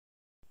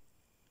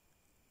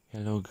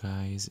Hello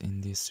guys,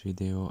 in this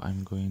video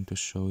I'm going to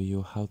show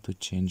you how to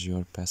change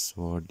your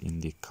password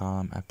in the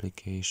Calm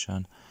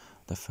application.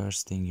 The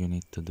first thing you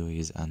need to do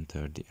is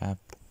enter the app.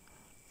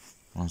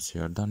 Once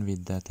you are done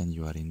with that and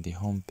you are in the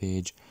home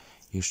page,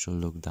 you should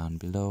look down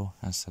below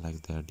and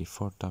select the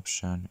default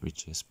option,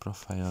 which is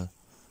profile.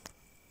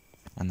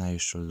 And now you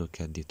should look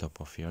at the top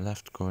of your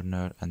left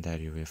corner and there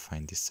you will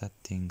find the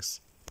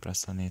settings.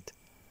 Press on it.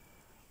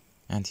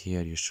 And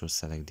here you should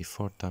select the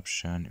fourth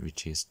option,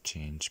 which is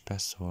change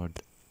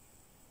password.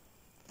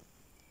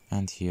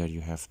 And here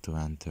you have to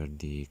enter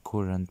the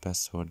current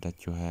password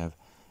that you have,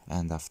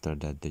 and after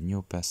that the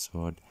new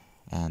password,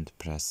 and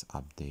press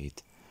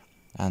update.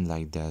 And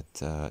like that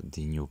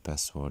the new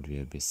password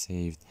will be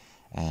saved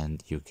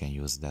and you can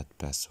use that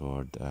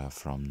password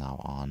from now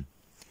on.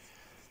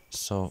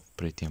 So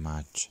pretty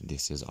much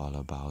this is all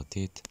about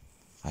it.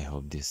 I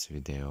hope this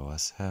video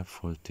was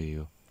helpful to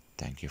you.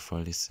 Thank you for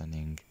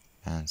listening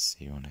and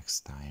see you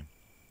next time.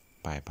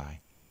 Bye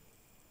bye.